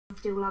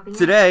Still loving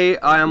Today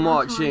I am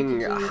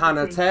watching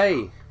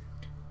Hanate.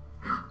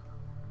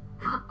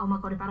 Oh my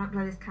god, if I don't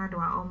blow this candle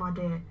out, oh my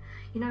dear.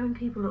 You know when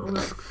people are all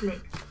like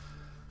slick.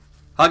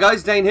 Hi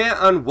guys, Dane here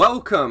and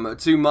welcome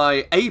to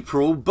my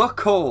April book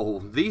haul.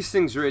 These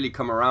things really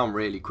come around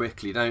really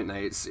quickly, don't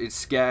they? It's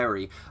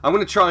scary. I'm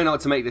going to try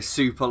not to make this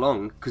super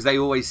long because they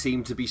always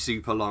seem to be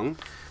super long.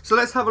 So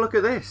let's have a look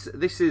at this.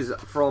 This is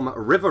from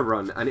River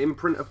Run, an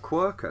imprint of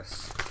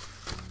Quercus.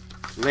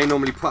 And they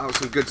normally put out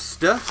some good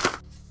stuff.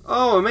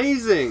 Oh,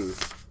 amazing!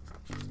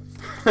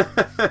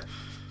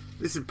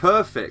 This is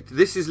perfect.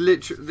 This is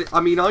literally... I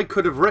mean, I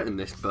could have written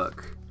this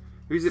book.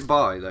 Who's it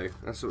by, though?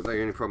 That's the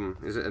only problem.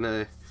 Is it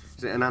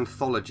an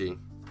anthology?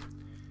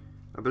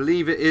 I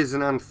believe it is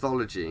an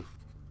anthology.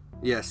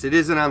 Yes, it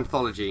is an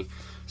anthology.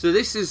 So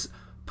this is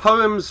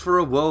Poems for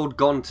a World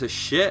Gone to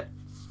Shit.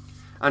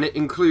 And it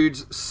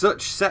includes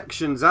such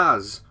sections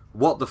as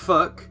What the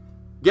Fuck?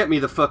 Get me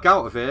the fuck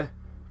out of here.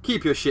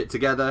 Keep your shit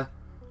together.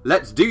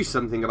 Let's do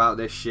something about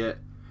this shit.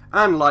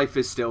 And Life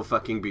is Still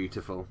Fucking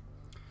Beautiful.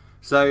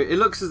 So it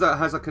looks as though it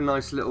has like a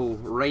nice little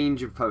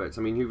range of poets.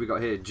 I mean, who have we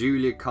got here?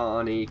 Julia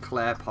Carney,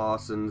 Claire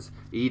Parsons,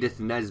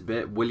 Edith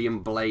Nesbit, William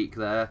Blake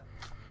there,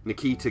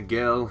 Nikita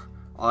Gill,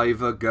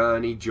 Ivor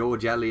Gurney,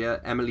 George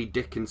Eliot, Emily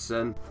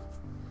Dickinson.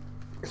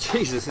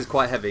 Jesus, it's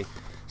quite heavy.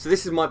 So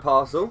this is my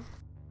parcel.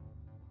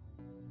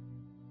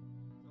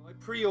 I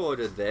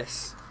pre-ordered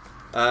this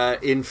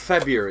in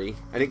February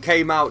and it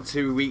came out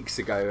 2 weeks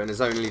ago and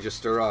has only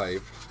just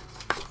arrived.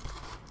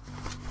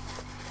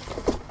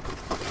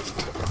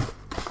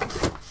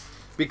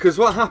 Because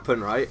what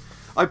happened, right,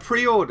 I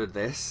pre-ordered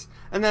this,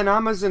 and then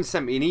Amazon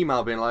sent me an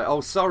email being like,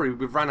 oh, sorry,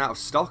 we've run out of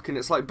stock, and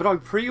it's like, but I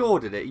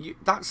pre-ordered it.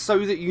 That's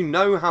so that you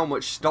know how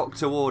much stock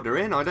to order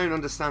in. I don't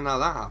understand how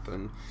that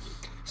happened.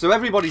 So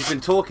everybody's been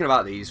talking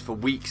about these for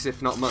weeks,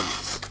 if not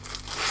months.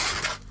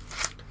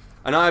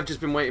 And I have just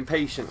been waiting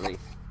patiently.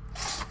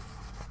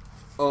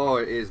 Oh,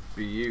 it is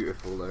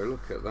beautiful, though.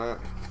 Look at that.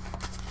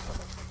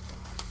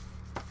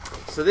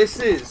 So this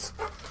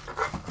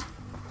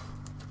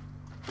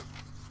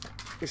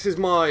is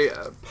my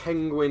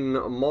Penguin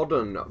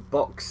Modern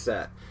box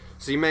set.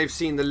 So you may have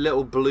seen the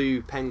little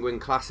blue Penguin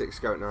classics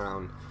going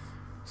around.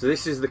 So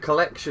this is the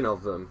collection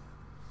of them.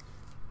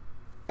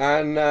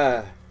 And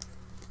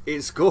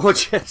it's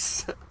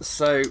gorgeous.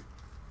 So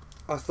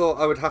I thought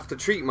I would have to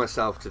treat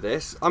myself to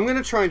this. I'm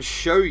going to try and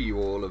show you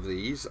all of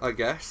these, I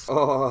guess.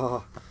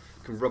 Oh,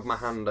 I can rub my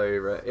hand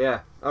over it.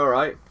 Yeah,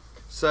 alright.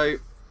 So,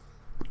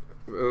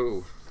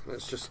 oh,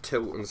 let's just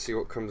tilt and see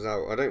what comes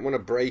out. I don't want to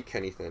break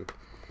anything.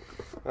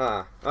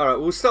 Alright,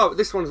 we'll start.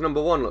 This one's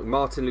number one. Look,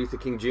 Martin Luther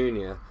King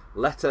Jr.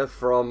 Letter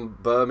from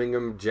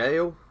Birmingham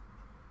Jail.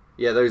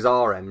 Yeah, those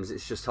are M's.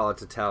 It's just hard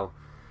to tell.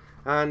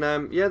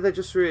 And yeah, they're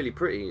just really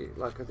pretty.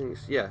 Like, I think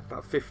it's, yeah,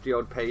 about 50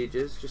 odd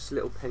pages. Just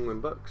little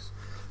penguin books.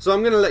 So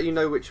I'm going to let you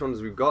know which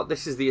ones we've got.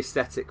 This is the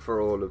aesthetic for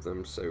all of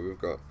them. So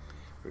we've got,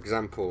 for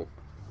example,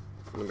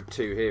 number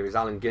 2 here is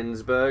Allen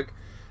Ginsberg.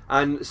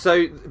 And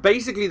so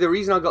basically the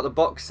reason I got the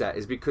box set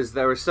is because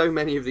there are so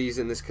many of these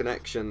in this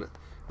connection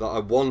that I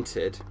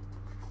wanted.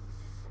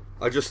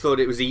 I just thought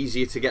it was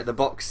easier to get the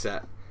box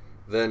set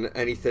than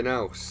anything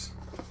else,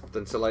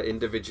 than to like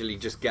individually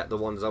just get the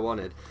ones I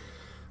wanted.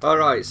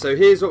 Alright, so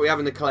here's what we have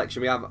in the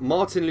collection. We have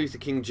Martin Luther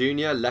King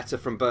Jr., Letter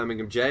from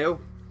Birmingham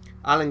Jail.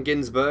 Allen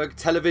Ginsberg,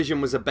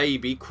 Television Was a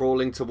Baby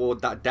Crawling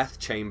Toward That Death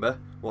Chamber.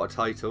 What a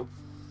title.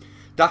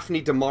 Daphne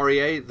du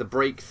Maurier, The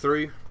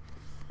Breakthrough.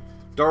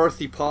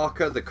 Dorothy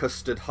Parker, The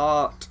Custard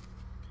Heart.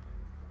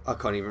 I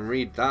can't even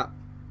read that.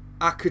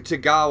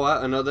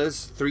 Akutagawa and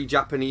Others, 3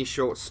 Japanese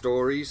short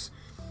stories.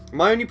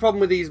 My only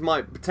problem with these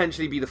might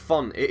potentially be the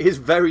font. It is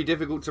very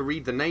difficult to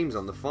read the names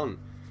on the font.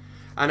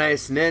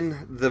 Anais,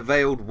 The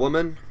Veiled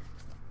Woman.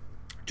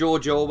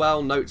 George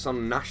Orwell, Notes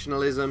on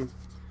Nationalism.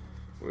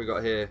 What we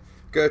got here?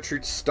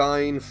 Gertrude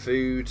Stein,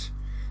 Food.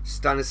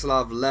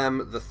 Stanislav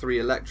Lem, The 3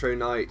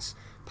 Electroknights.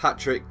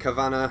 Patrick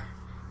Kavanagh,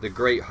 The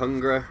Great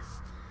Hunger.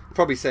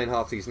 Probably saying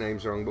half these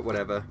names wrong, but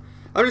whatever.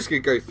 I'm just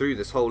going to go through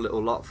this whole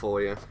little lot for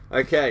you.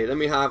 Okay, then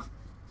we have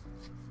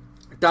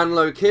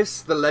Danilo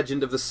Kiss, The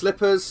Legend of the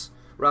Slippers.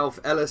 Ralph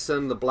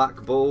Ellison, The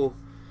Black Ball.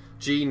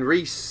 Jean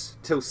Rhys,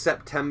 Till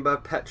September,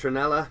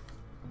 Petronella.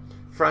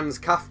 Franz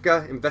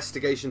Kafka,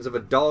 Investigations of a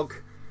Dog.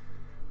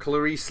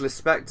 Clarice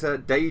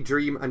Lispector,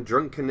 Daydream and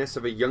Drunkenness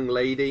of a Young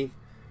Lady.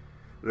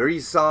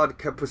 Ryszard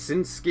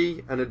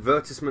Kapuscinski, An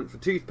Advertisement for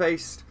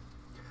Toothpaste.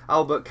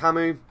 Albert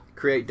Camus,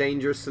 Create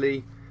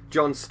Dangerously.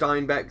 John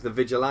Steinbeck, The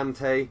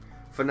Vigilante.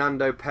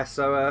 Fernando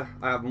Pessoa,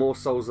 I Have More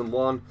Souls Than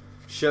One.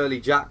 Shirley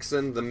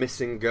Jackson, The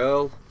Missing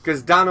Girl.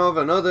 Gazdanov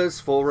and Others,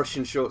 4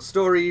 Russian short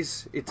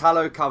stories.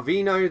 Italo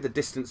Calvino, The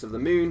Distance of the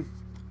Moon.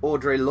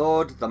 Audre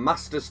Lorde, The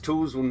Master's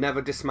Tools Will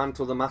Never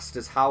Dismantle the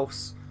Master's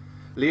House.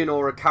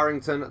 Leonora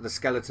Carrington, The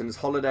Skeleton's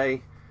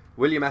Holiday.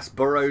 William S.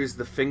 Burroughs,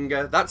 The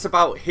Finger. That's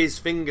about his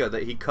finger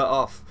that he cut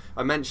off.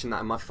 I mentioned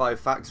that in my 5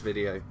 Facts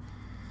video.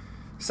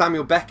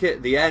 Samuel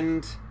Beckett, The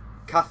End.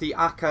 Kathy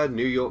Acker,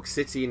 New York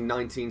City in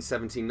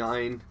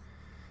 1979.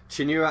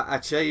 Chinua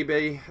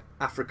Achebe,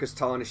 Africa's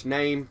Tarnished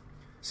Name.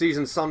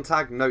 Susan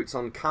Sontag, Notes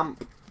on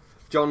Camp.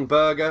 John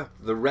Berger,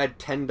 The Red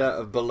Tender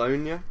of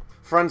Bologna.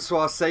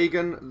 Francois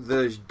Sagan,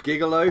 The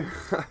Gigolo.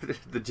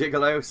 The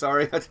Gigolo,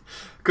 sorry. I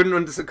couldn't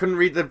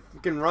read the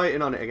fucking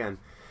writing on it again.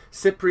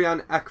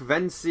 Cyprian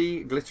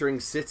Akvensi, Glittering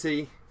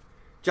City.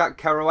 Jack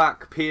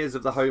Kerouac, Peers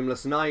of the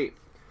Homeless Knight.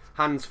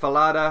 Hans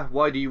Fallada,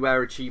 Why Do You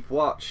Wear a Cheap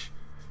Watch?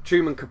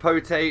 Truman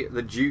Capote,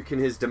 The Duke in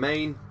His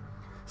Domain.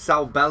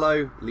 Sal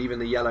Bello, Leaving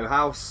the Yellow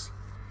House.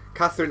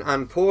 Catherine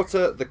Ann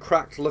Porter, The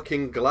Cracked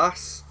Looking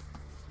Glass.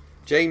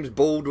 James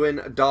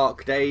Baldwin,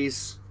 Dark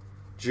Days.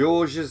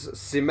 Georges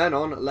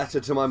Simenon, Letter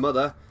to My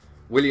Mother.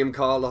 William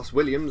Carlos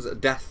Williams,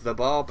 Death the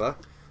Barber.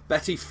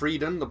 Betty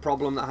Friedan, The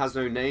Problem That Has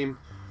No Name.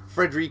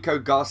 Federico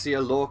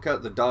Garcia Lorca,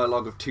 The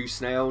Dialogue of Two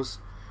Snails.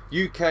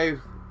 Yuko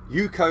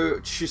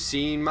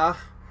Tsushima,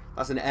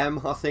 that's an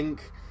M, I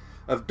think,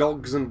 of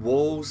Dogs and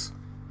Walls.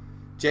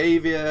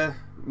 Javier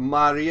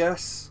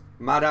Marias,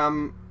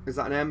 Madame, is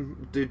that an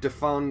M? Du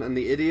Deffand and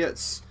the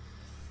Idiots.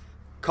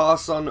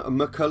 Carson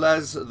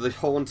McCullers, The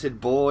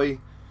Haunted Boy.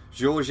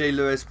 Jorge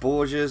Luis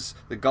Borges,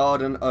 The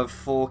Garden of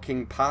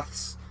Forking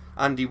Paths.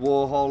 Andy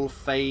Warhol,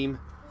 Fame.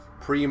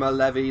 Prima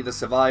Levi, The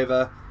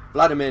Survivor.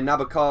 Vladimir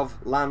Nabokov,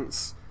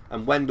 Lance.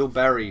 And Wendell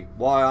Berry,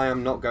 Why I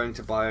Am Not Going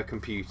to Buy a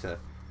Computer.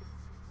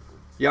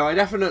 Yeah, I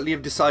definitely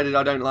have decided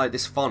I don't like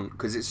this font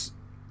because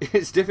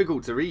it's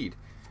difficult to read.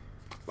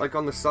 Like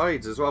on the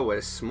sides as well, where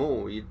it's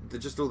small,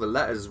 just all the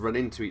letters run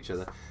into each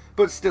other.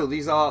 But still,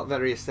 these are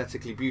very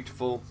aesthetically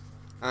beautiful,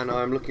 and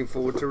I'm looking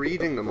forward to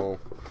reading them all.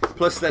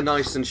 Plus, they're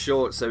nice and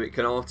short, so it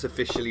can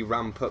artificially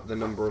ramp up the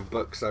number of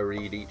books I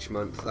read each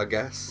month, I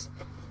guess.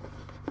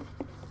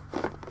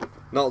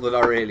 Not that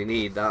I really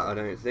need that, I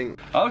don't think.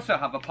 I also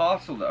have a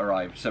parcel that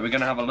arrived, so we're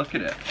going to have a look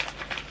at it.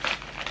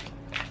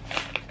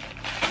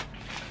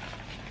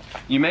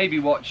 You may be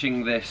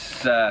watching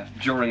this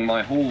during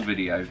my haul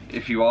video.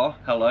 If you are,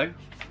 hello.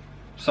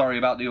 Sorry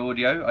about the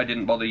audio, I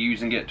didn't bother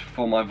using it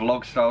for my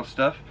vlog style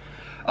stuff.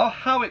 Oh,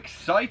 how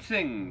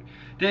exciting!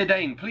 Dear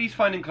Dane, please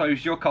find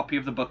enclosed your copy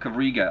of the Book of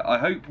Riga. I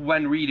hope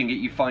when reading it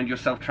you find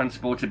yourself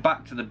transported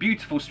back to the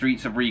beautiful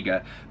streets of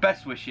Riga.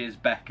 Best wishes,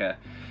 Becca.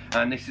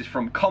 And this is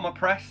from Comma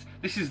Press.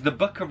 This is The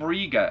Book of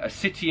Riga, a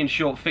city in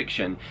short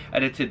fiction,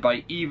 edited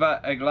by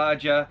Eva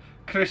Eglaja,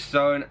 Chris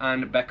Sohn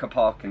and Becca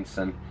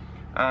Parkinson.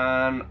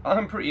 And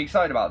I'm pretty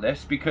excited about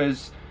this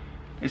because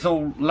it's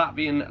all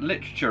Latvian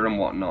literature and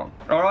whatnot.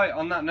 Alright,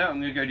 on that note,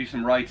 I'm going to go do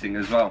some writing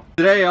as well.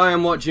 Today I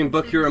am watching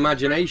Book Your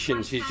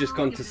Imagination. She's just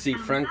gone to see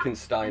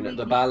Frankenstein at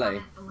the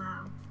ballet.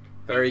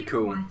 Very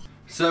cool.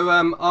 So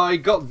I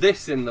got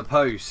this in the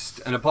post,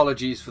 and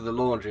apologies for the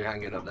laundry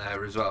hanging up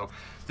there as well.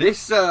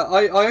 This,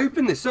 I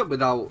opened this up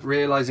without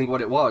realising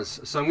what it was,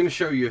 so I'm going to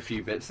show you a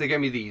few bits. They gave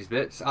me these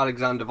bits.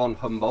 Alexander von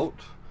Humboldt.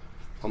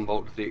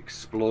 Humboldt the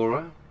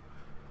explorer.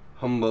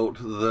 Humboldt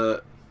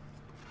the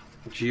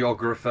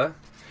geographer.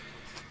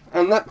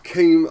 And that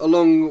came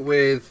along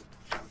with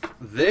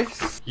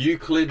this.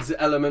 Euclid's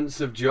Elements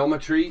of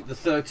Geometry. The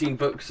 13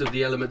 books of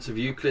the Elements of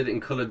Euclid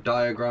in coloured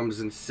diagrams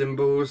and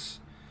symbols.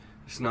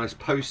 This nice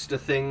poster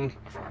thing.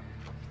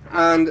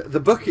 And the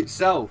book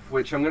itself,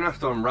 which I'm going to have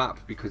to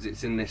unwrap because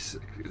it's in this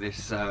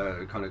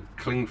kind of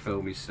cling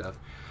filmy stuff.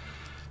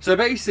 So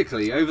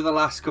basically, over the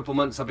last couple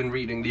months I've been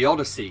reading The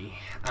Odyssey,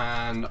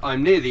 and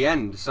I'm near the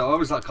end, so I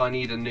was like, I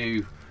need a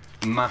new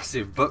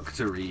massive book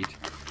to read.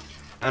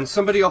 And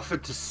somebody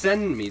offered to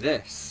send me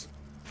this.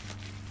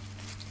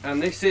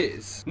 And this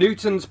is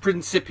Newton's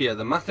Principia,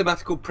 the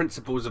Mathematical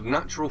Principles of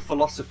Natural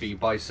Philosophy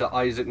by Sir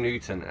Isaac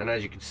Newton. And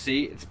as you can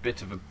see, it's a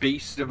bit of a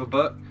beast of a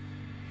book.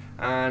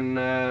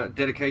 And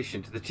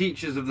dedication to the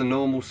teachers of the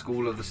Normal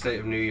School of the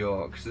State of New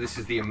York. So this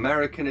is the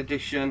American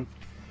edition.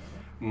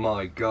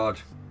 My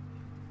God.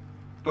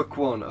 Book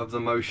 1 of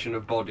the Motion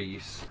of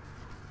Bodies.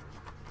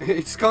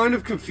 It's kind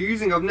of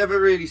confusing. I've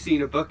never really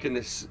seen a book in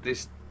this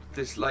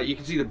like, you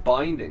can see the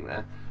binding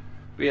there.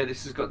 But yeah,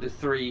 this has got the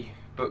 3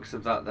 books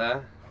of that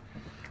there.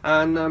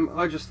 And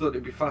I just thought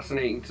it'd be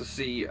fascinating to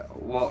see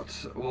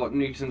what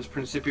Newton's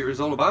Principia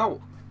is all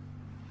about.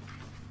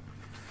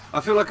 I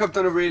feel like I've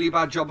done a really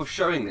bad job of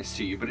showing this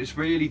to you, but it's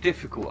really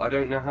difficult. I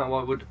don't know how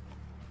I would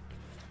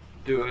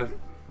do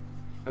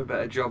a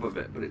better job of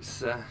it, but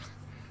it's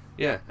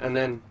yeah, and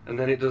then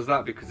it does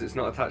that because it's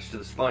not attached to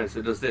the spine, so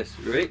it does this,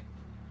 right?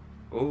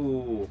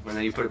 Oh, and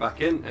then you put it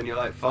back in and you're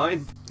like,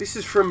 fine. This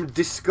is from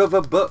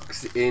Discover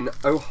Books in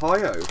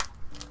Ohio.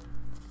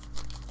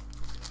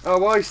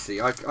 Oh, I see,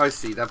 I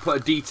see. They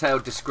put a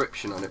detailed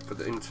description on it for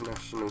the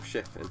international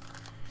shipping.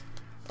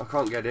 I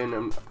can't get in,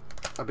 and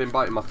I've been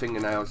biting my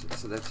fingernails,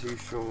 so they're too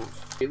short.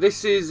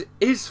 This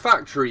is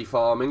Factory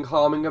Farming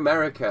Harming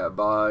America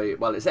by,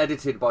 well, it's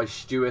edited by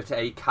Stuart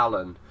A.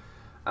 Callan.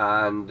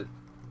 And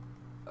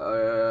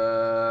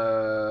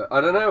I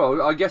don't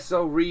know, I guess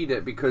I'll read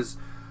it because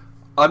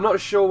I'm not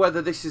sure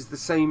whether this is the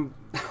same.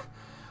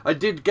 I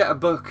did get a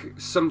book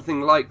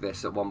something like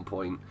this at one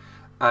point,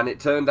 and it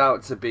turned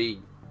out to be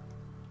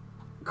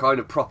kind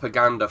of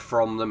propaganda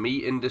from the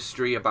meat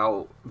industry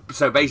about,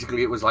 so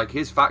basically it was like,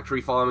 his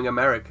factory farming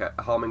America,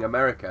 harming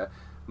America?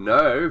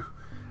 No.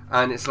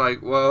 And it's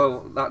like,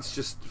 well, that's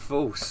just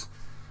false.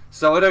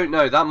 So I don't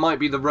know. That might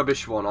be the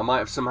rubbish one. I might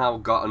have somehow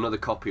got another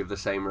copy of the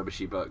same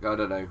rubbishy book. I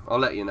don't know. I'll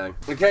let you know.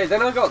 Okay,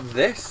 then I got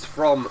this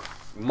from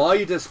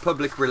Midas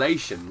Public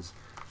Relations.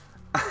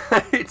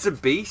 It's a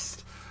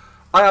beast.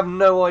 I have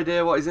no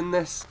idea what is in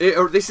this.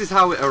 This is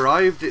how it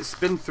arrived. It's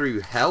been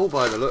through hell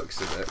by the looks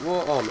of it.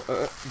 What on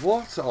earth?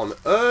 What on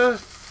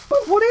earth?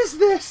 What is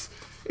this?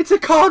 It's a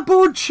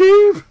cardboard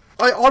tube.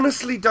 I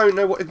honestly don't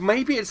know what.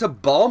 Maybe it's a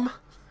bomb.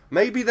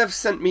 Maybe they've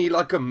sent me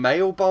like a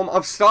mail bomb.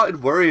 I've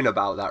started worrying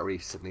about that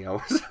recently.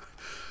 It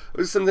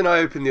was something I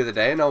opened the other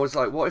day and I was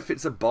like, what if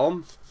it's a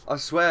bomb? I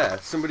swear,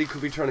 somebody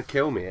could be trying to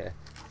kill me here.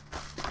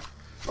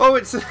 Oh,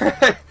 it's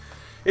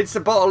it's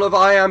a bottle of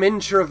I Am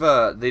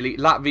Introvert, the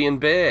Latvian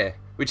beer,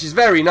 which is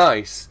very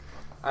nice.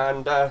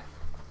 And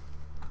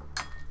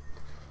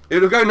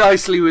it'll go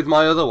nicely with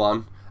my other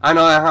one. And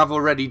I have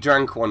already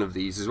drank one of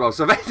these as well.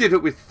 So I've ended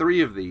up with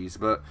 3 of these,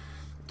 but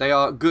they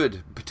are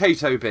good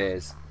potato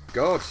beers.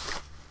 God.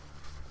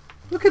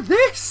 Look at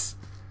this!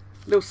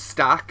 Little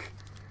stack.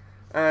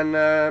 And,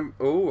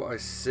 oh, I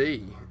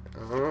see.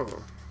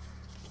 Oh.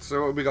 So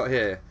what have we got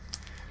here?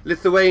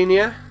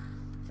 Lithuania.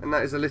 And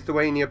that is a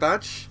Lithuania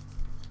badge.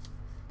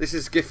 This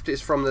is gift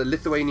is from the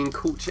Lithuanian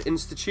Culture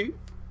Institute.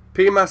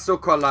 Pima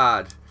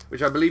Sokolad,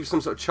 which I believe is some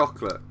sort of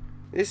chocolate.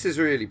 This is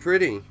really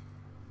pretty.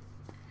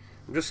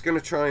 I'm just going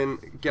to try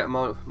and get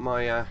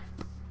my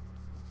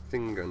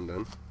thing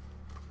undone.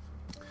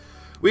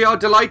 We are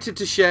delighted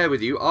to share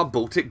with you our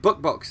Baltic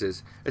book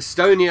boxes.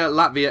 Estonia,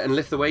 Latvia and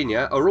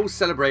Lithuania are all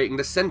celebrating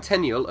the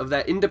centennial of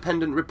their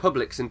independent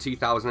republics in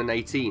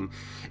 2018,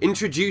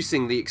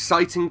 introducing the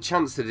exciting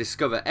chance to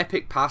discover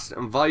epic past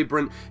and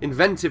vibrant,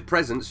 inventive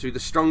presents through the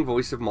strong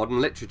voice of modern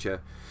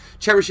literature.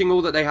 Cherishing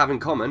all that they have in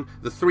common,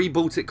 the 3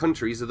 Baltic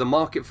countries are the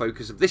market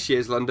focus of this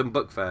year's London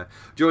Book Fair,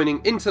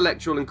 joining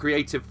intellectual and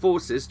creative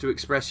forces to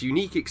express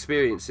unique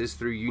experiences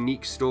through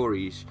unique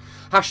stories.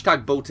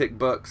 Hashtag Baltic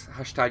Books,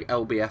 hashtag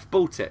LBF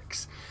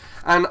Baltics.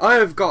 And I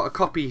have got a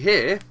copy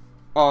here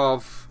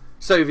of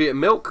Soviet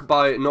Milk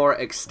by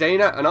Nora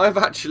Eksteiner, and I've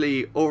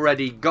actually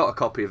already got a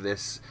copy of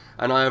this,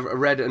 and I have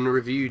read and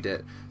reviewed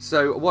it.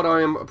 So what I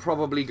am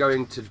probably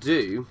going to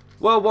do...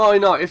 Well, why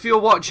not? If you're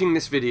watching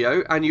this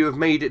video and you have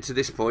made it to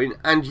this point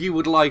and you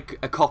would like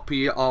a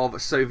copy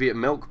of Soviet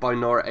Milk by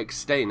Nora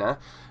Eksteiner,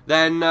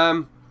 then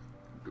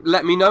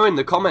let me know in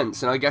the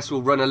comments and I guess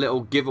we'll run a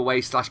little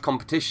giveaway /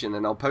 competition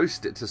and I'll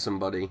post it to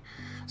somebody.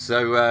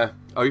 So,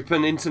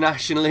 open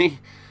internationally.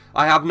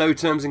 I have no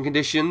terms and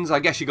conditions. I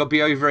guess you got to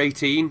be over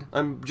 18.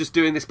 I'm just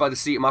doing this by the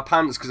seat of my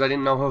pants because I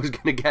didn't know I was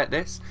going to get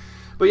this.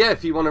 But yeah,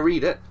 if you want to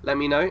read it, let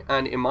me know,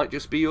 and it might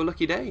just be your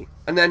lucky day.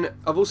 And then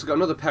I've also got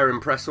another Perrin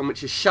Press one,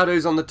 which is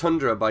Shadows on the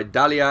Tundra by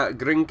Dalia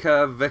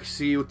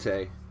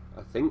Grinka-Vexiute,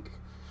 I think.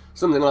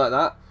 Something like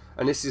that.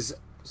 And this is,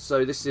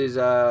 so this is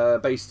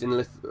based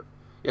in,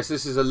 yes,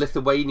 this is a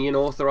Lithuanian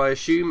author, I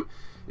assume.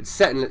 It's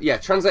set in, yeah,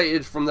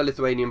 translated from the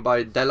Lithuanian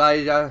by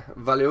Dalia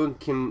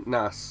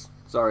Valiunkinas.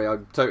 Sorry, I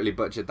totally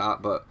butchered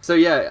that, but... So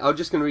yeah, I'm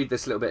just going to read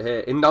this a little bit here.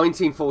 In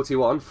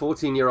 1941,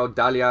 14-year-old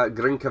Dalia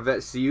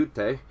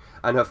Grinka-Vexiute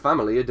and her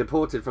family are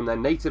deported from their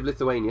native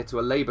Lithuania to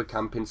a labour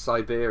camp in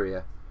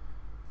Siberia.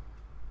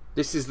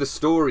 This is the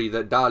story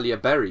that Dalia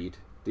buried.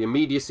 The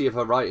immediacy of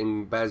her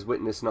writing bears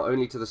witness not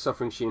only to the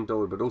suffering she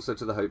endured, but also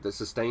to the hope that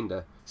sustained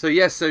her. So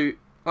yeah, so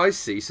I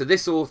see. So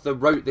this author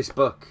wrote this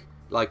book,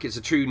 like it's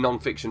a true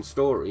non-fiction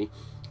story,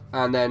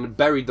 and then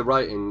buried the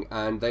writing,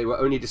 and they were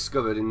only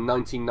discovered in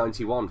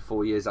 1991,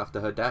 4 years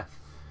after her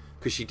death,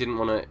 because she didn't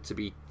want it to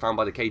be found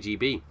by the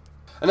KGB.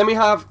 And then we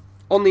have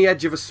On the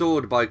Edge of a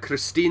Sword by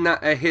Kristina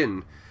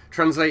Ehin,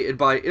 translated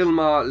by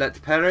Ilmar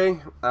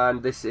Letpere,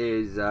 and this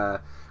is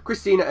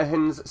Kristina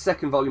Ehin's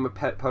second volume of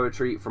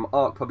poetry from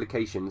Arc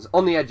Publications.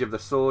 On the Edge of the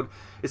Sword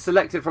is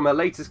selected from her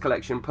latest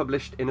collection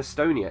published in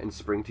Estonia in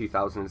spring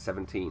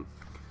 2017.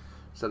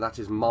 So that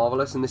is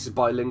marvellous, and this is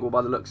bilingual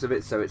by the looks of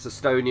it, so it's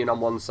Estonian on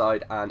one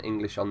side and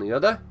English on the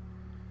other.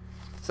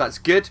 So that's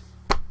good.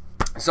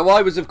 So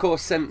I was, of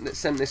course, sent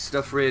this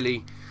stuff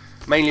really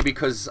mainly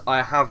because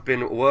I have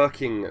been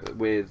working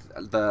with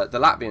the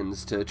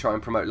Latvians to try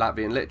and promote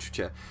Latvian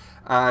literature.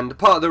 And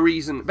part of the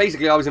reason,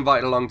 basically I was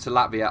invited along to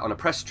Latvia on a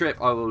press trip.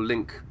 I will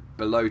link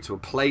below to a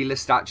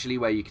playlist actually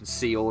where you can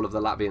see all of the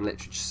Latvian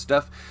literature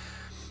stuff.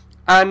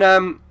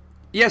 And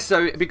yeah,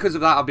 so because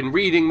of that I've been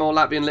reading more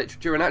Latvian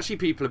literature, and actually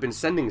people have been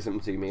sending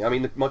something to me. I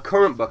mean, my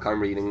current book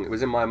I'm reading, it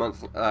was in my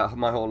month,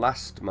 my whole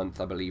last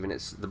month I believe, and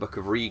it's the Book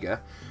of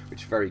Riga,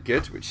 which is very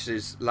good, which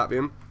is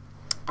Latvian.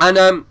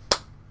 And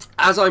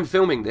as I'm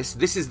filming this,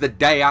 this is the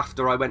day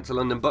after I went to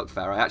London Book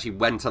Fair. I actually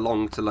went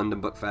along to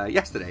London Book Fair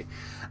yesterday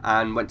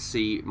and went to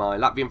see my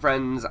Latvian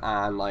friends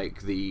and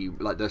like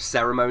the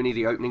ceremony,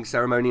 the opening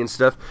ceremony and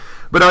stuff.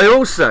 But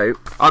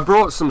I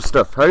brought some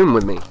stuff home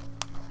with me.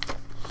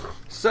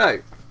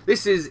 So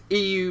this is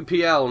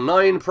EUPL,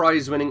 9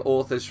 prize-winning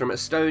authors from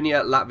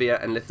Estonia,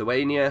 Latvia and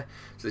Lithuania.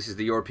 So this is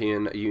the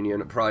European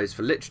Union Prize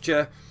for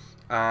Literature.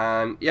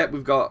 And yeah,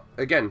 we've got,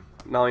 again,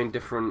 9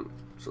 different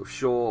sort of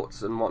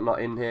shorts and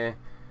whatnot in here.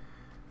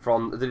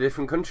 from the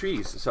different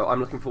countries. So I'm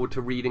looking forward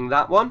to reading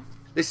that one.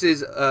 This is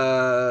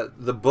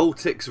the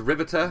Baltics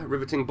Riveter,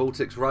 Riveting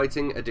Baltics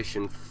Writing,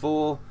 edition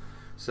 4.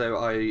 So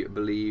I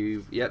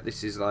believe, yep,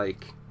 this is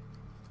like,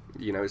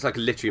 you know, it's like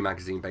a literary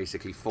magazine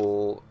basically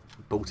for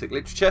Baltic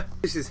literature.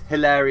 This is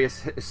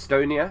Hilarious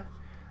Estonia,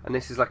 and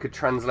this is like a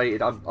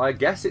translated, I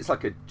guess it's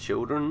like a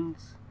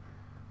children's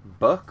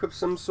book of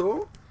some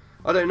sort.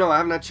 I don't know, I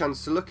haven't had a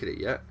chance to look at it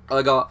yet.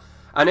 I got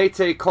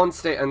Anais,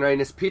 Constant and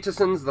Rhys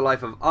Peterson's The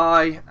Life of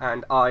I,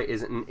 and I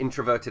is an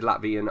introverted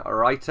Latvian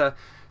writer.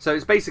 So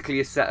it's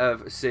basically a set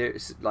of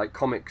like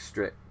comic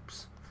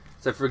strips.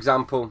 So for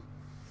example,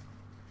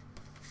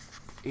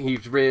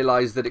 he's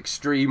realised that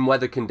extreme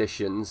weather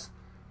conditions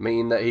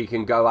mean that he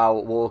can go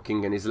out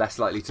walking and is less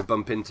likely to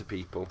bump into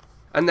people.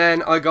 And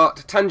then I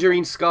got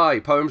Tangerine Sky,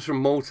 Poems from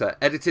Malta,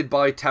 edited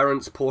by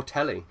Terence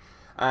Portelli.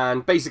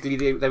 And basically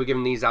they were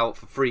giving these out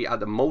for free at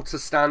the Malta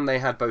stand. They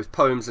had both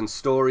poems and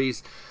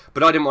stories.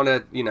 But I didn't want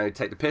to, you know,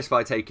 take the piss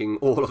by taking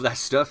all of their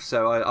stuff.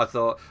 So I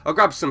thought I'll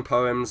grab some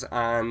poems,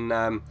 and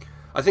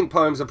I think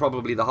poems are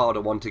probably the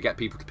harder one to get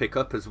people to pick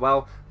up as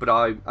well.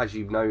 But as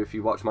you know, if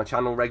you watch my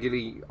channel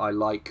regularly, I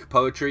like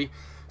poetry.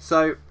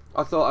 So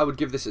I thought I would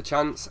give this a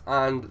chance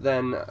and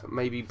then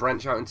maybe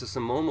branch out into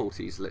some more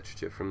Maltese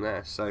literature from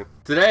there. So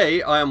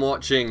today I am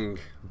watching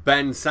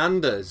Ben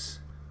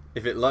Sanders,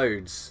 if it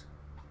loads.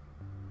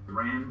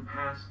 Ran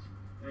past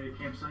a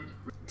campsite.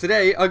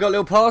 Today I got a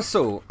little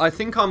parcel. I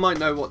think I might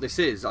know what this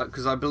is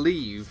because I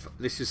believe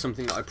this is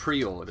something that I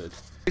pre-ordered.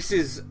 This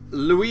is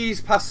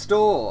Louise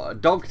Pasteur,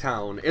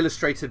 Dogtown,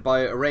 illustrated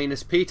by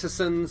Rhys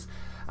Peterson's,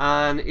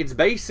 and it's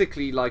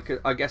basically like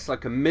I guess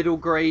like a middle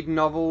grade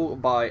novel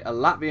by a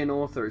Latvian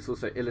author. It's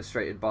also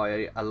illustrated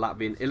by a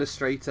Latvian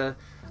illustrator.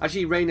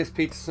 Actually, Rhys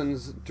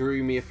Peterson's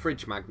drew me a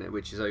fridge magnet,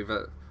 which is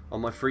over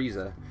on my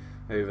freezer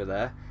over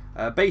there.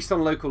 Based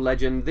on local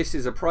legend, this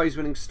is a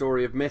prize-winning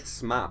story of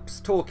myths,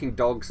 maps, talking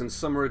dogs and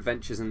summer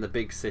adventures in the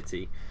big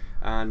city.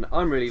 And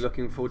I'm really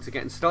looking forward to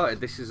getting started.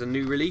 This is a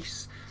new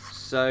release,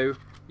 so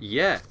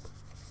yeah,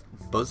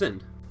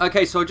 buzzing.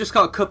 Okay, so I just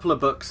got a couple of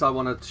books I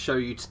wanted to show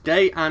you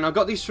today, and I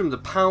got these from the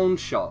Pound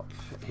Shop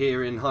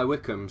here in High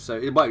Wycombe. So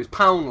well, it was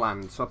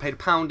Poundland, so I paid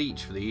 £1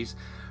 each for these.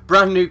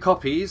 Brand new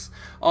copies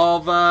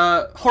of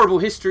Horrible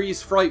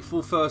Histories,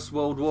 Frightful First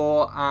World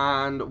War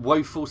and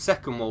Woeful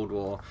Second World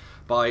War,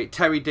 by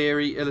Terry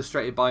Deary,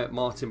 illustrated by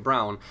Martin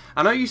Brown.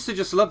 And I used to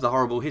just love the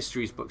Horrible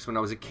Histories books when I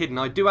was a kid, and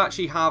I do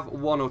actually have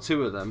 1 or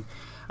 2 of them.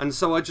 And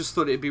so I just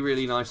thought it'd be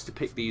really nice to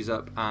pick these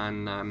up,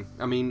 and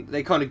I mean,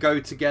 they kind of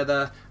go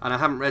together, and I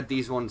haven't read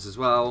these ones as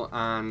well,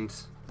 and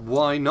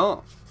why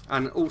not?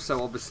 And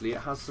also, obviously,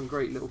 it has some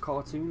great little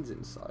cartoons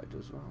inside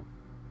as well.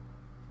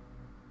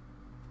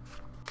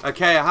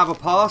 Okay, I have a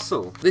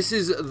parcel. This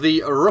is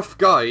the Rough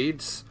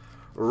Guide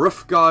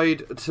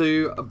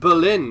to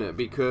Berlin,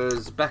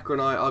 because Becca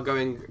and I are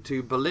going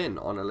to Berlin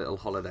on a little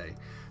holiday,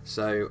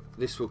 so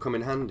this will come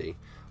in handy.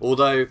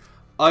 Although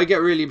I get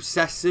really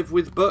obsessive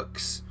with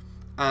books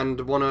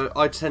and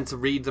I tend to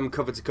read them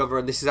cover to cover,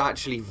 and this is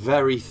actually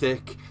very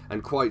thick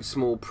and quite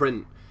small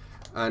print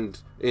and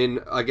in,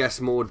 I guess,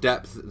 more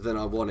depth than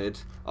I wanted.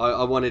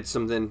 I wanted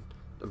something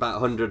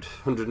about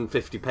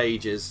 150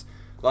 pages.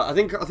 Like I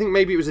think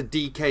maybe it was a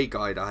DK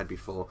guide I had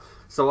before.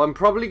 So I'm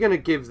probably going to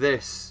give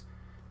this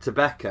to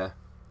Becca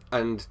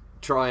and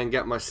try and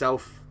get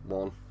myself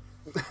one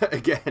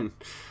again.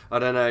 I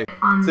don't know.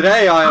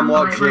 Today I am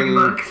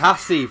watching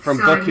Cassie from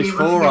Bookish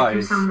Four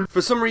Eyes.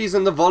 For some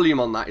reason the volume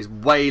on that is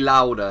way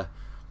louder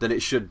than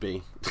it should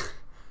be.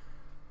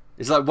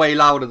 It's like way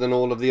louder than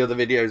all of the other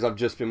videos I've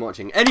just been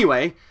watching.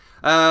 Anyway,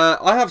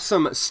 I have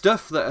some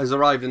stuff that has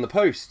arrived in the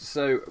post,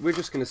 so we're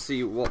just going to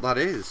see what that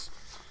is.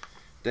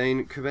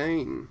 Dane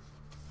Cobain.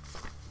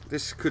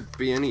 This could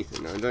be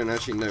anything. I don't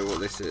actually know what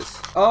this is.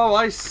 Oh,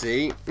 I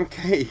see.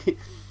 Okay.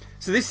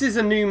 So this is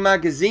a new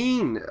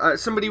magazine.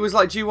 Somebody was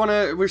like, do you want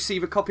to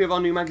receive a copy of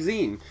our new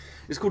magazine?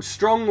 It's called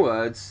Strong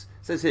Words.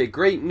 It says here,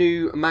 great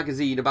new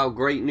magazine about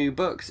great new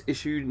books.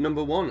 Issue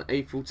number 1,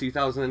 April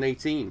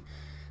 2018.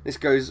 This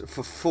goes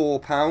for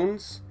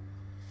 £4.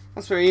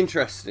 That's very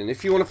interesting.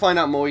 If you want to find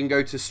out more, you can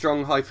go to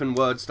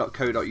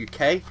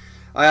strong-words.co.uk.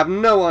 I have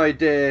no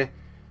idea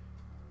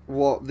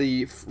what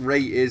the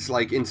rate is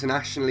like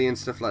internationally and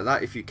stuff like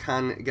that. If you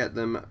can get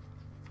them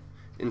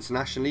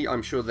internationally,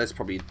 I'm sure there's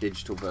probably a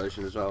digital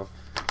version as well.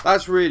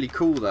 That's really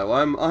cool though.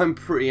 I'm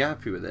pretty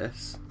happy with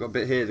this. Got a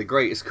bit here, the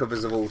greatest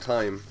covers of all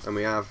time, and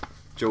we have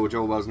George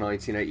Orwell's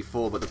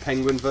 1984, but the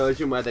Penguin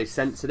version where they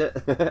censored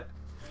it.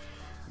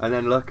 And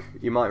then look,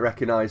 you might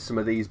recognise some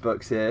of these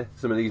books here,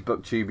 some of these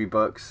booktubey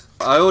books.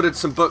 I ordered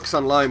some books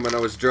online when I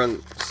was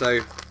drunk, so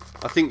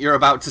I think you're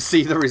about to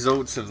see the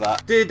results of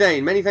that. Dear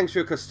Dane, many thanks for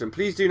your custom.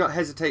 Please do not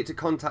hesitate to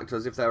contact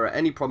us if there are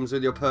any problems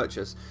with your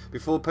purchase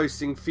before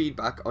posting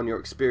feedback on your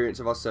experience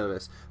of our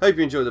service. Hope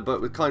you enjoy the book.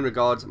 With kind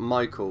regards,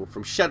 Michael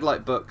from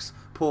Shedlight Books,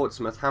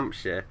 Portsmouth,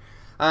 Hampshire.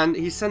 And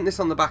he sent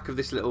this on the back of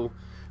this little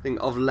thing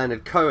of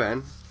Leonard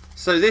Cohen.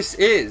 So this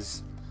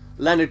is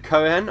Leonard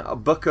Cohen, A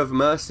Book of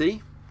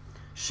Mercy.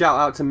 Shout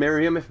out to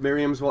Miriam if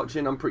Miriam's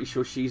watching. I'm pretty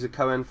sure she's a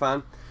Cohen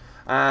fan.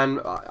 And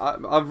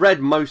I've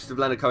read most of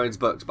Leonard Cohen's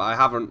books, but I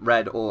haven't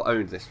read or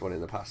owned this one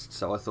in the past,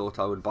 so I thought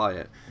I would buy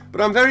it.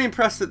 But I'm very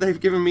impressed that they've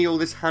given me all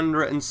this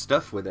handwritten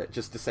stuff with it,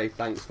 just to say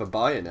thanks for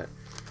buying it.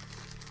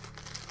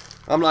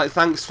 I'm like,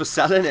 thanks for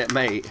selling it,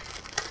 mate.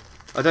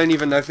 I don't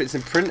even know if it's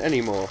in print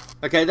anymore.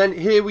 Okay, then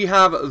here we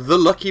have The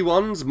Lucky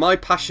Ones, My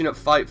Passionate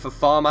Fight for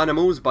Farm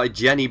Animals by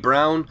Jenny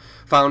Brown,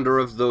 founder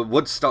of the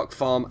Woodstock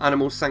Farm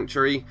Animal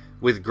Sanctuary,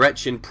 with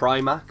Gretchen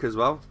Primack as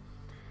well,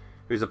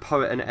 who's a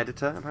poet and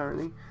editor,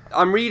 apparently.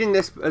 I'm reading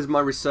this as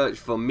my research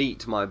for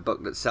Meat, my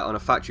book that's set on a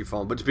factory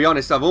farm, but to be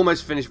honest, I've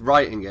almost finished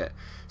writing it,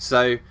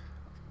 so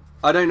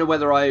I don't know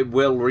whether I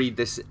will read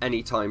this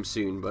anytime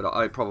soon, but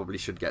I probably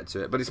should get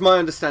to it. But it's my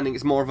understanding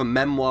it's more of a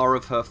memoir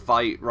of her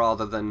fight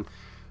rather than,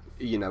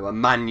 you know, a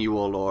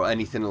manual or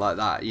anything like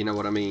that, you know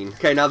what I mean?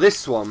 Okay, now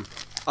this one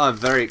I'm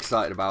very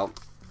excited about.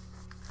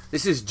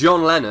 This is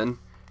John Lennon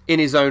in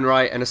his own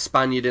right and a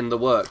Spaniard in the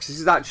works. This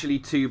is actually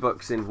 2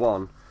 books in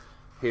one.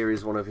 Here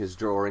is one of his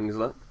drawings,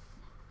 look.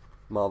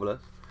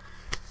 Marvellous.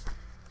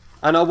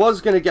 And I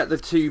was going to get the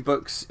 2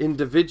 books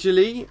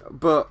individually,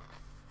 but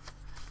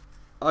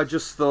I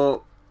just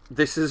thought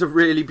this is a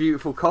really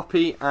beautiful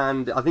copy,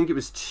 and I think it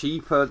was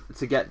cheaper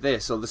to get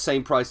this, or the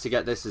same price to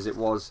get this as it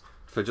was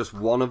for just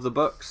one of the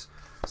books.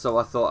 So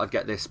I thought I'd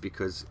get this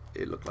because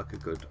it looked like a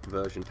good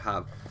version to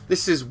have.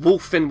 This is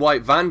Wolf in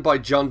White Van by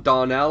John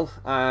Darnell,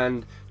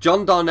 and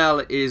John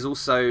Darnell is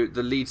also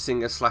the lead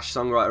singer slash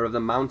songwriter of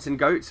the Mountain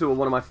Goats, who are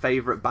one of my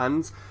favourite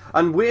bands.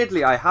 And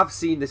weirdly, I have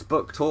seen this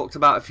book talked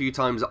about a few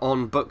times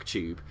on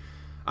BookTube,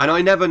 and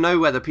I never know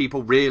whether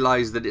people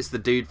realise that it's the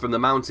dude from the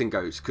Mountain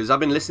Goats, because I've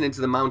been listening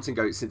to the Mountain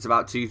Goats since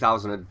about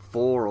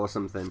 2004 or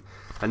something,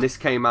 and this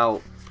came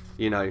out,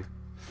 you know,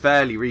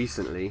 fairly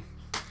recently.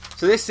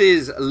 So this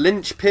is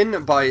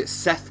Linchpin by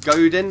Seth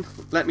Godin.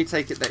 Let me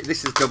take it there.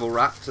 This is double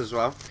wrapped as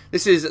well.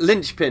 This is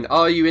Linchpin,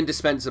 Are You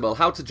Indispensable?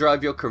 How to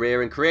Drive Your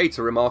Career and Create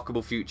a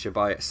Remarkable Future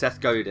by Seth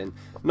Godin.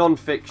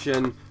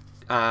 Non-fiction,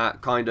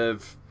 kind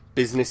of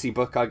businessy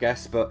book, I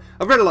guess. But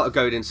I've read a lot of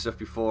Godin stuff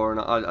before, and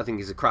I think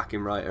he's a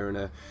cracking writer,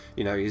 and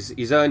you know,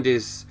 he's earned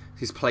his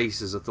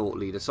place as a thought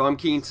leader. So I'm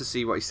keen to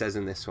see what he says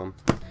in this one.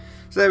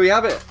 So there we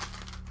have it.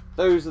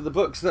 Those are the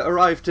books that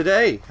arrived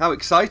today. How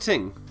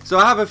exciting. So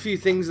I have a few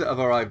things that have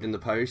arrived in the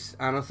post,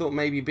 and I thought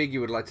maybe Biggie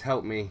would like to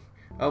help me.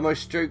 I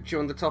almost stroked you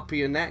on the top of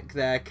your neck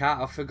there,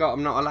 cat. I forgot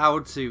I'm not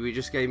allowed to. We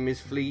just gave him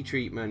his flea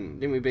treatment,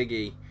 didn't we,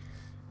 Biggie?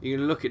 You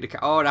can look at the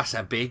cat. Oh, that's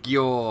a big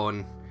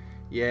yawn.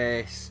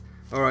 Yes.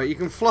 Alright, you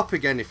can flop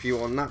again if you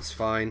want, that's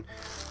fine.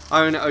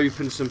 I'm going to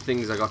open some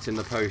things I got in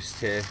the post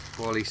here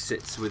while he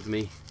sits with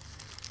me.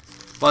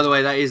 By the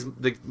way, that is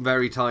the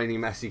very tiny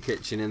messy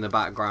kitchen in the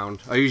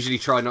background. I usually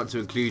try not to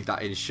include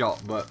that in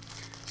shot, but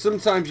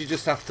sometimes you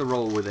just have to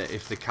roll with it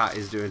if the cat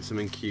is doing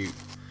something cute.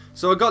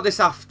 So I got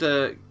this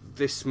after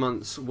this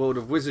month's World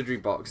of Wizardry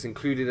box,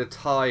 included a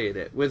tie in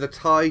it with a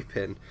tie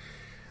pin.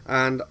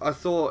 And I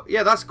thought,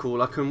 yeah, that's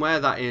cool. I can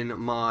wear that in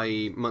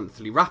my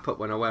monthly wrap-up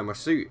when I wear my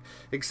suit.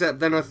 Except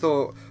then I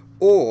thought,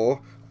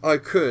 or I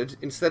could,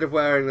 instead of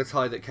wearing the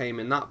tie that came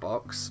in that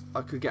box,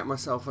 I could get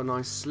myself a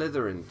nice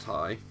Slytherin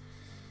tie.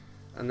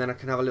 And then I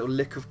can have a little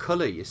lick of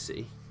colour, you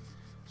see.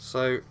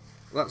 So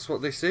that's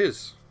what this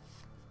is.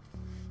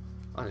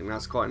 I think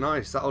that's quite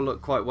nice. That'll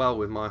look quite well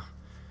with my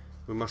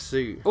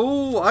suit.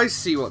 Oh, I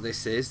see what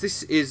this is.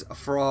 This is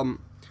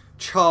from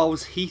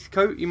Charles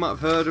Heathcote. You might have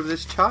heard of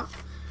this chap.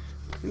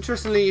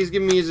 Interestingly, he's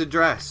given me his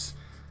address.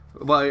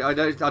 Well, I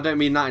don't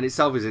mean that in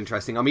itself is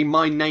interesting. I mean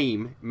my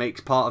name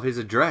makes part of his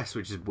address,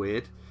 which is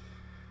weird.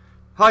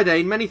 Hi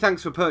Dane, many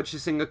thanks for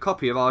purchasing a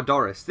copy of our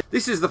Doris.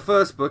 This is the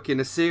first book in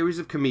a series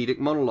of comedic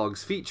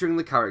monologues featuring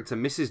the character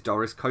Mrs.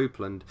 Doris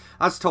Copeland,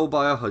 as told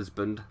by her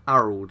husband,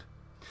 Harold.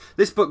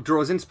 This book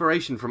draws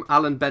inspiration from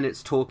Alan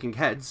Bennett's Talking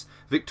Heads,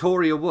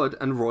 Victoria Wood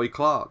and Roy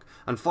Clark,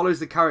 and follows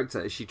the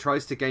character as she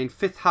tries to gain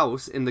fifth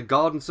house in the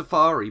garden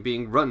safari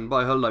being run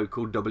by her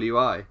local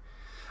WI.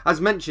 As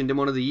mentioned in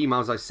one of the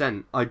emails I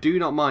sent, I do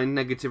not mind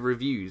negative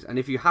reviews, and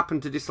if you happen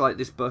to dislike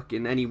this book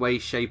in any way,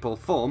 shape or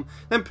form,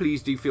 then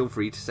please do feel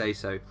free to say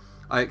so.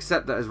 I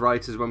accept that as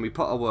writers, when we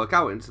put our work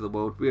out into the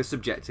world, we are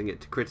subjecting it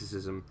to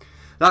criticism.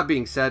 That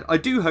being said, I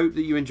do hope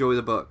that you enjoy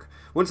the book.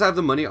 Once I have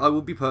the money, I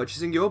will be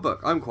purchasing your book.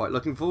 I'm quite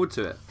looking forward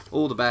to it.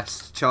 All the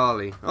best,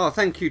 Charlie. Oh,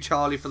 thank you,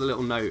 Charlie, for the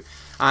little note.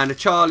 And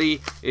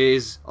Charlie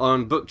is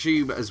on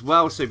BookTube as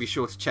well, so be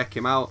sure to check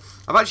him out.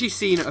 I've actually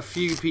seen a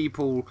few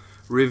people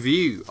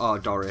review our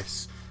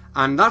Doris,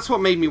 and that's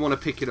what made me want to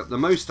pick it up the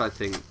most, I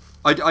think.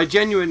 I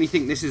genuinely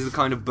think this is the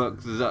kind of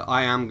book that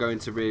I am going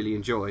to really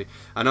enjoy.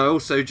 And I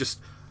also just,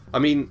 I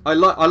mean, I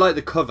like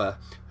the cover.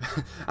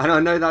 And I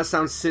know that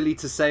sounds silly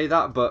to say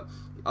that, but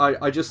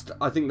I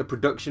think the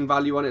production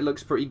value on it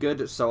looks pretty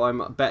good, so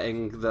I'm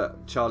betting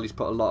that Charlie's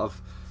put a lot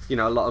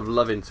of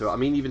love into it. I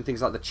mean, even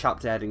things like the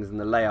chapter headings and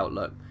the layout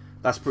look,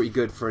 that's pretty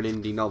good for an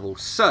indie novel.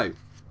 So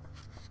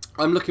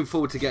I'm looking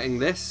forward to getting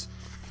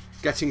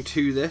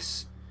to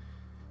this.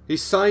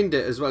 He's signed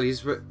it as well.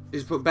 He's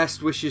put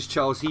best wishes,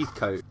 Charles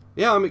Heathcote.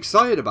 Yeah, I'm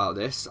excited about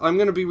this. I'm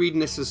going to be reading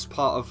this as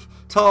part of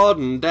Todd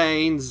and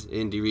Dane's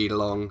indie read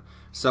along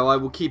So I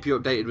will keep you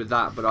updated with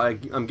that, but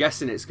I'm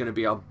guessing it's going to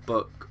be our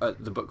book,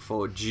 the book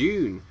for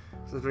June.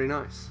 So that's very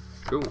nice.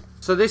 Cool.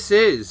 So this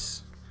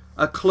is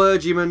A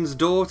Clergyman's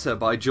Daughter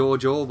by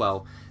George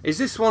Orwell. Is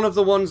this one of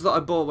the ones that I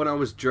bought when I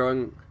was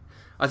drunk?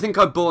 I think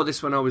I bought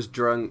this when I was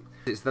drunk.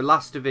 It's the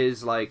last of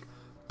his, like,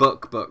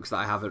 books that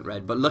I haven't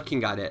read, but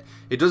looking at it,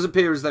 it does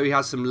appear as though he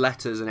has some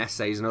letters and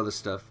essays and other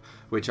stuff,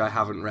 which I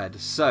haven't read.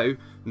 So,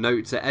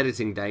 note to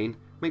editing Dane,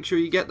 make sure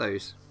you get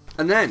those.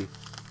 And then,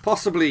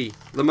 possibly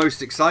the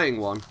most exciting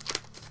one.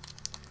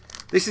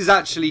 This is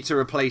actually to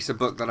replace a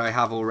book that I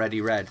have already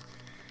read.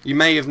 You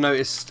may have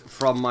noticed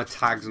from my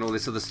tags and all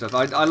this other stuff,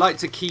 I like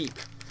to keep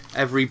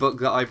every book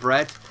that I've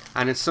read,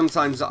 and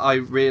sometimes I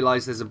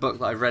realise there's a book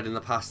that I've read in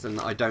the past and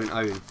that I don't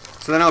own.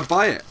 So then I'll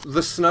buy it.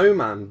 The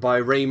Snowman by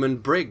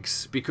Raymond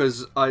Briggs,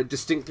 because I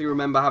distinctly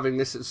remember having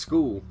this at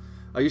school.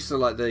 I used to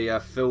like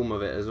the film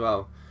of it as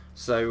well.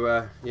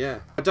 So, yeah.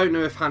 I don't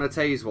know if Hannah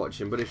Tay's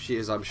watching, but if she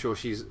is, I'm sure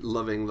she's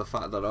loving the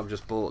fact that I've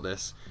just bought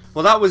this.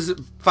 Well, that was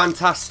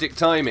fantastic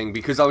timing,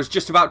 because I was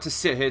just about to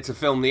sit here to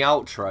film the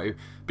outro,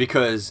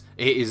 because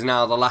it is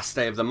now the last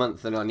day of the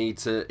month and I need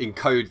to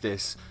encode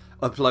this,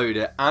 upload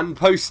it, and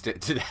post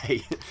it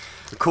today,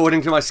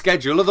 according to my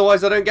schedule.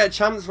 Otherwise, I don't get a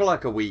chance for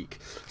like a week.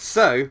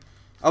 So,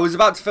 I was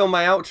about to film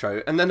my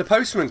outro, and then the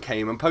postman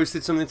came and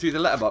posted something through the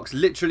letterbox,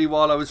 literally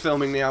while I was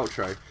filming the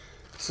outro.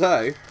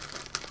 So,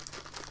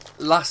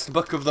 last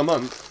book of the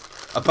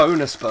month, a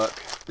bonus book.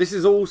 This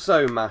is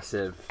also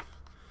massive,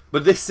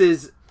 but this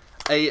is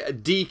a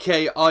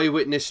DK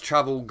Eyewitness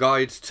Travel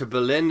Guide to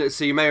Berlin.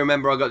 So you may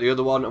remember I got the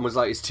other one and was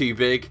like, it's too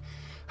big.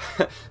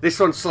 This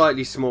one's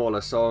slightly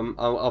smaller, so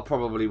I'll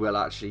probably will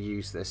actually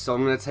use this. So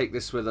I'm going to take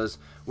this with us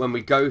when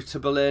we go to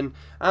Berlin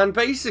and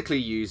basically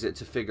use it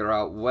to figure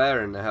out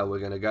where in the hell we're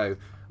going to go.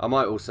 I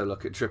might also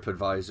look at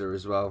TripAdvisor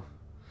as well.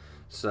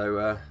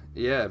 So,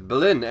 yeah,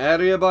 Berlin,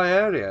 area by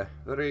area.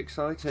 Very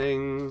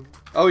exciting.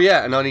 Oh,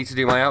 yeah, and I need to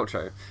do my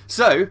outro.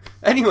 So,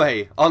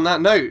 anyway, on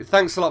that note,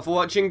 thanks a lot for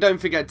watching. Don't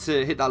forget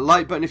to hit that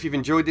like button if you've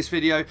enjoyed this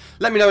video.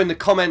 Let me know in the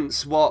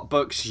comments what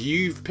books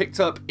you've picked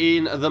up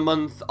in the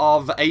month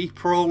of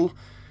April.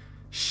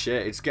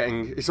 Shit,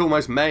 it's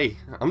almost May.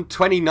 I'm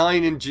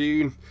 29 in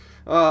June.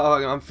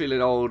 Oh, I'm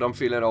feeling old. I'm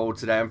feeling old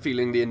today. I'm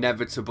feeling the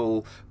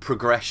inevitable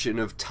progression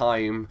of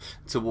time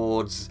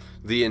towards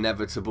the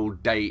inevitable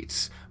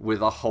date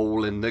with a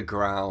hole in the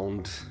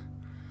ground.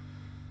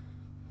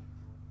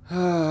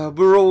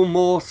 We're all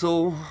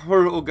mortal.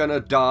 We're all gonna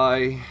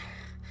die.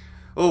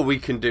 All we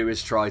can do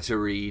is try to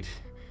read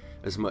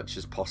as much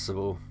as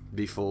possible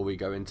before we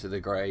go into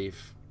the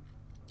grave.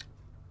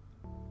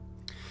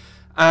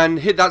 And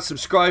hit that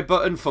subscribe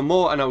button for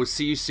more, and I will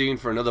see you soon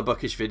for another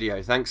bookish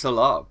video. Thanks a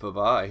lot.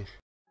 Bye-bye.